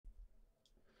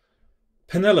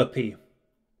Penelope,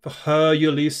 for her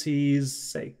Ulysses'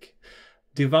 sake,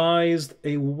 devised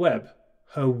a web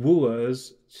her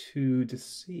wooers to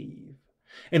deceive,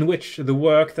 in which the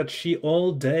work that she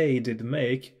all day did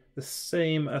make, the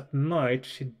same at night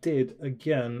she did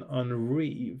again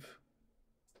unreaue.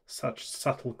 Such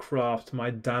subtle craft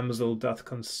my damsel doth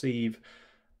conceive,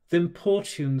 the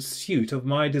importune suit of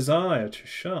my desire to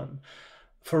shonne,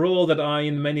 for all that I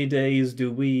in many days do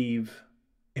weave,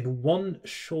 in one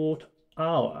short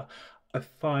hour I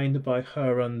find by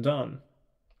her undone.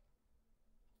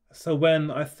 So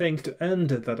when I think to end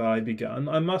that I begun,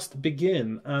 I must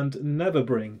begin and never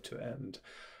bring to end.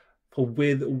 For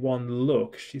with one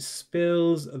look she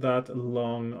spils that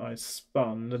long I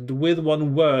spun, and with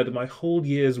one word my whole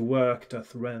year's work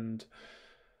doth rend.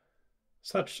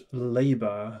 Such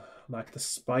labour, like the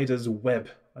spider's web,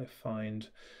 I find,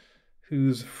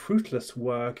 whose fruitless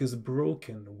work is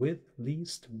broken with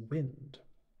least wind.